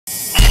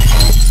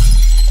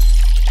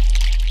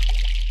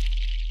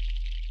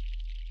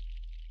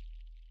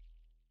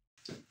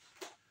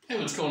Hey,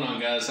 what's going on,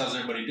 guys? How's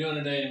everybody doing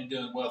today? I'm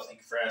doing well, thank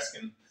you for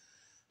asking.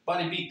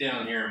 Body Beat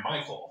Down here,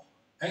 Michael,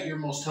 at your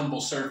most humble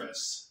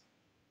service.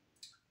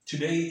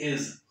 Today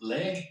is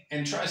leg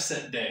and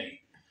tricep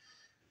day.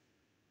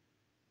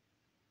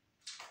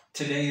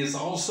 Today is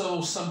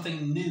also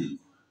something new.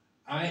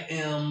 I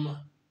am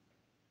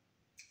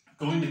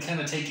going to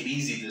kind of take it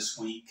easy this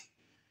week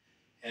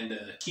and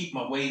keep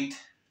my weight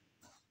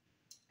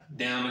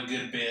down a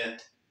good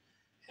bit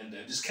and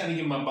just kind of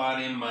give my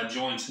body and my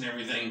joints and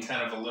everything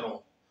kind of a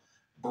little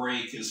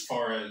break as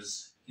far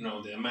as, you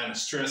know, the amount of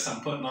stress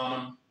I'm putting on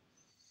them.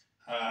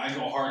 I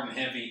go hard and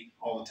heavy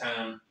all the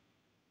time.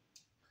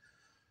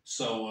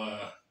 So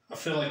I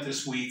feel like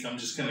this week I'm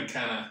just going to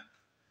kind of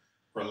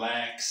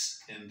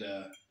relax and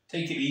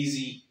take it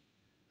easy.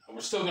 We're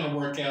still going to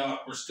work out.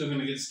 We're still going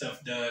to get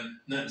stuff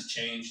done. Nothing's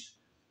changed.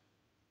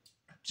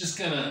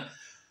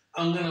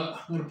 I'm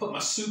gonna put my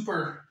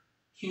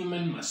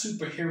superhuman, my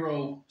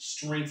superhero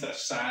strength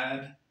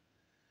aside,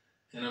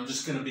 and I'm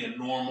just gonna be a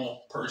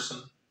normal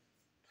person.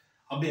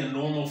 I'll be a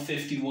normal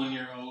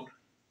 51-year-old.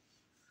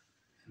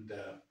 And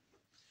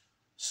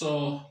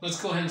so let's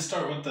go ahead and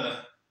start with the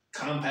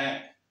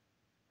compact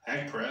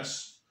hack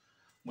press.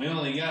 We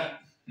only got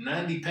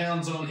 90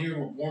 pounds on here.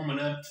 We're warming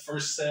up the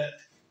first set.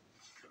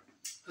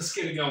 Let's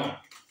get it going.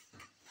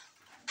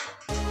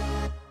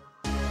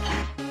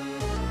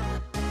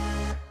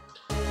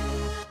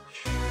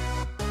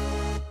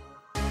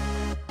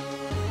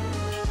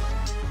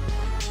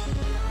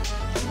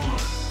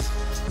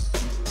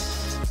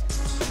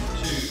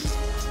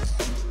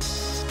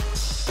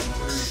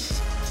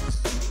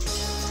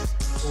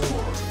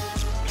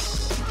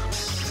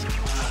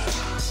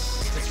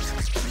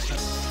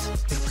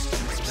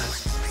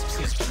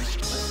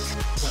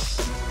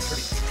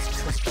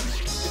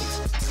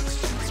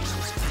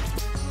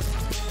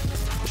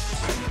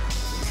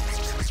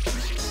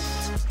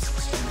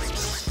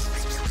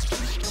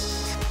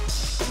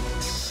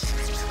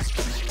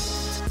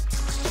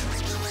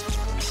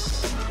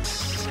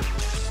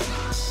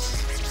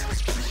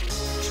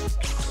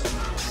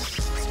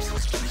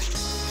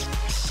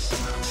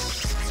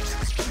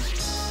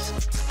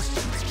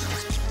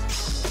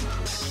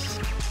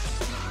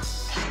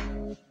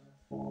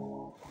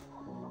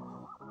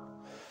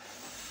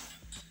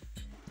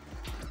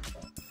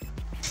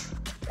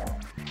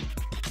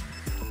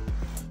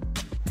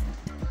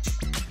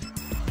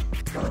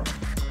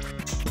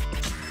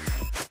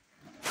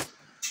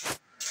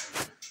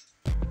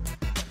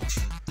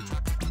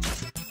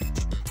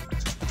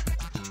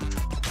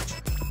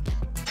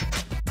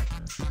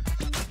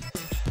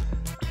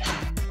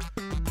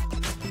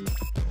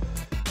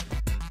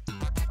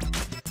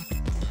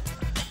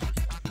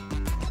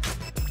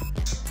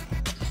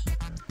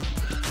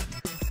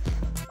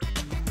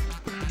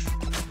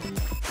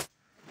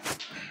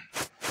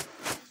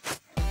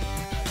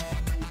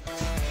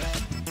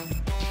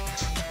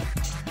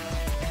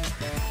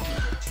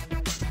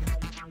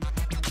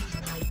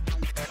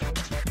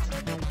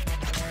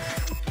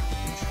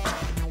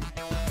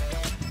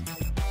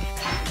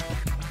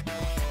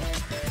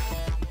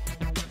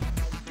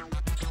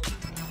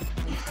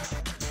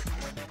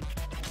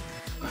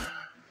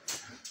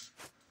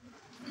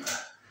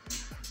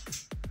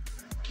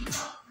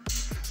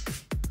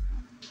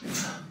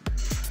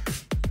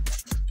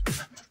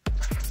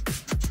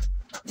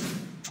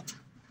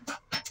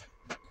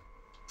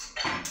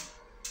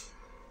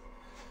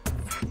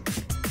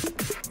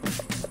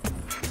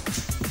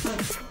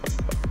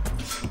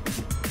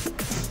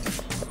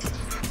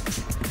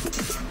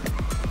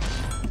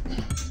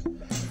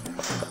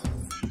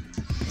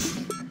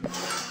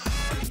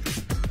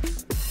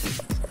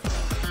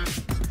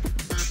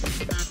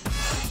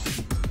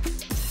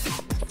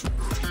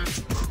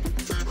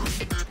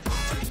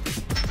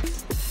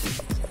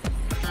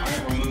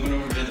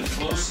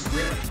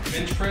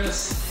 Bench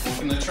press,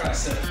 working the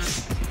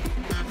triceps.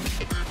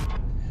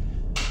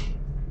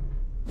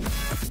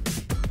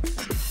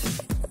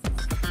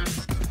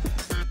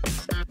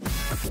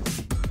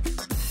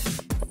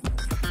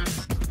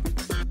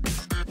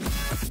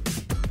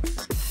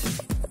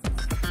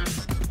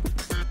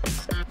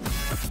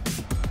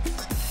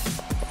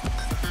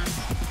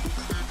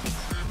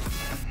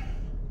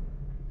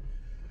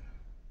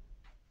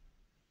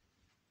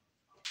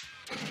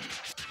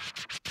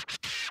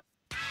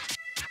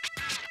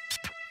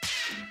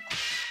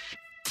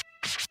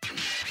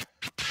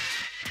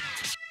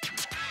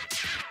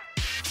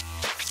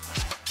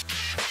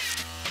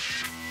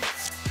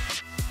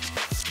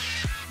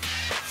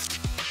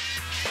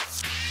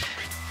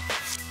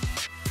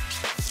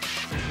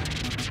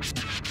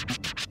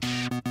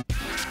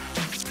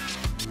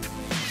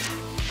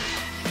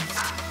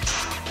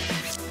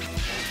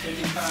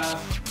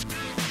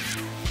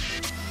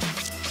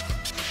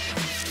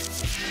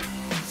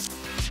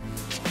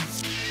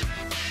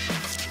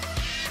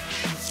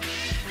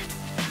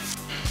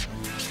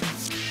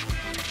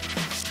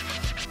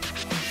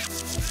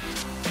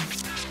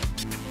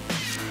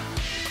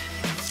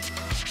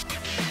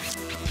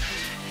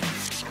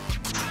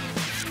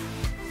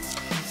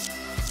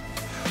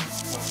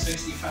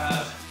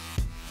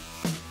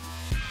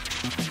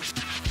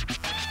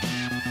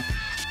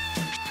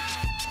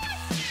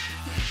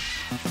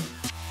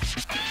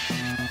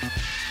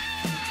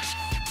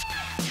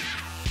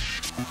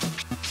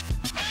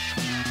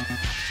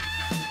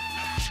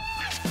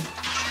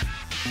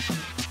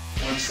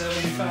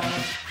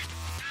 175.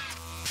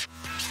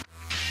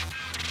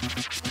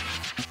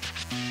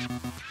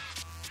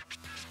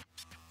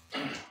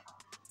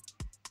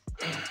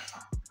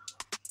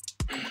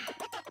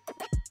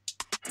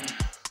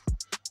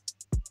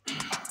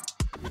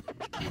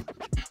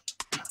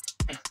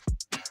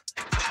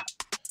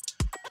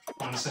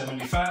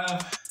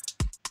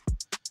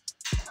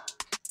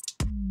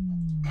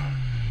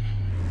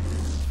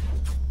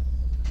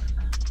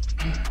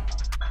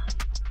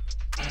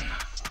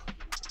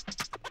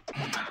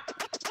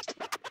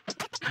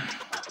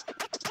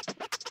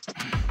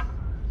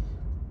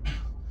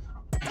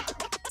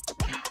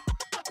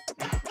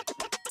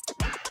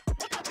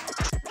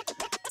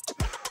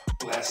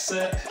 Last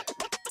set,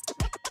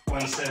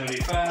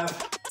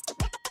 175.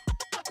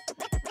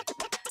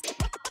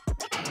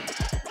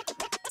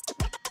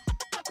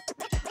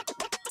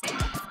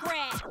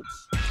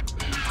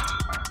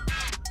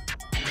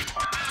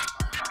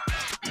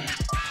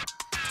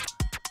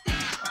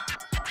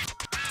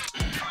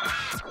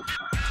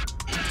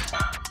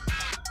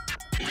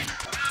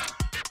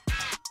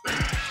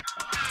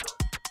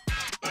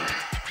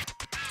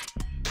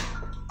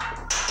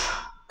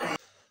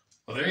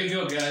 Well, there you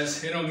go,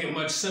 guys. It don't get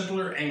much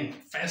simpler and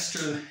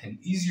faster and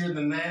easier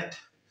than that.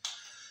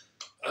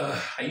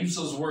 I use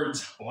those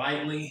words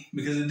lightly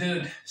because it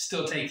did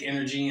still take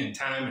energy and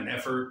time and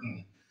effort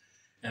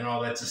and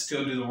all that to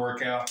still do the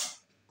workout.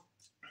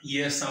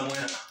 Yes, I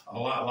went a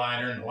lot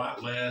lighter and a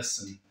lot less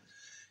and,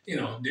 you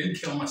know, didn't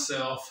kill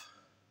myself.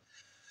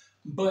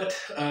 But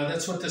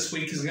that's what this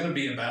week is going to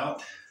be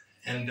about.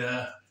 And,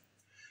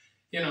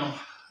 you know,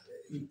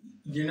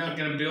 you're not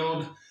going to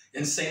build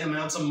insane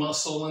amounts of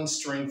muscle and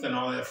strength and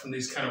all that from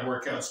these kind of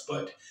workouts,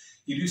 but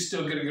you do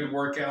still get a good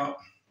workout.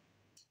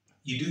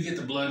 You do get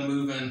the blood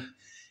moving,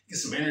 get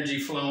some energy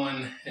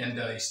flowing, and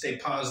you stay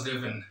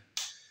positive. And,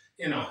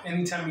 you know,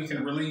 anytime you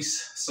can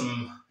release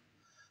some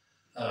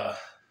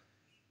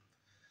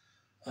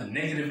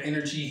negative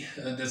energy,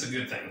 that's a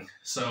good thing.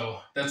 So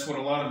that's what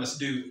a lot of us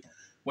do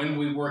when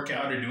we work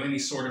out or do any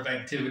sort of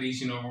activities.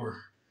 You know, we're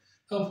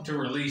helping to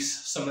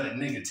release some of that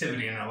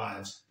negativity in our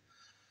lives.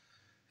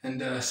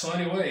 And so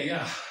anyway,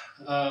 yeah,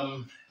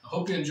 I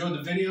hope you enjoyed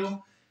the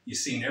video. You've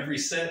seen every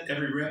set,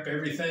 every rep,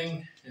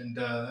 everything, and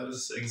that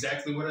was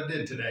exactly what I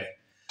did today.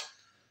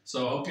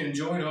 So I hope you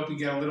enjoyed. I hope you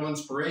got a little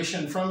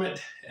inspiration from it.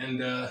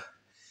 And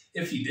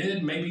if you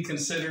did, maybe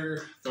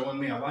consider throwing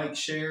me a like,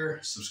 share,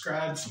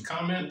 subscribe, some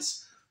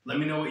comments. Let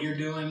me know what you're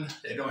doing.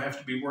 They don't have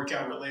to be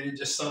workout related,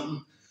 just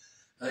something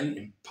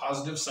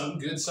positive, something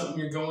good, something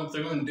you're going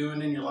through and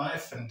doing in your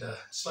life. And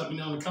just let me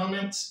know in the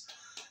comments.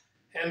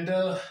 And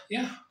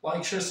yeah,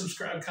 like, share,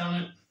 subscribe,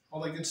 comment,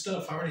 all that good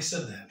stuff. I already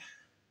said that.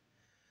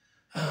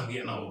 I'm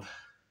getting old.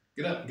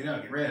 Get up, get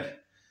out, get red.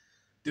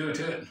 Do it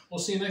to it. We'll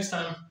see you next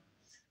time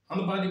on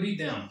the Body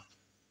Beatdown.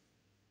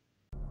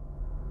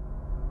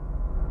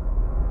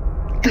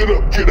 Get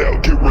up, get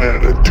out, get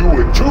red, and do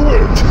it to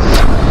it.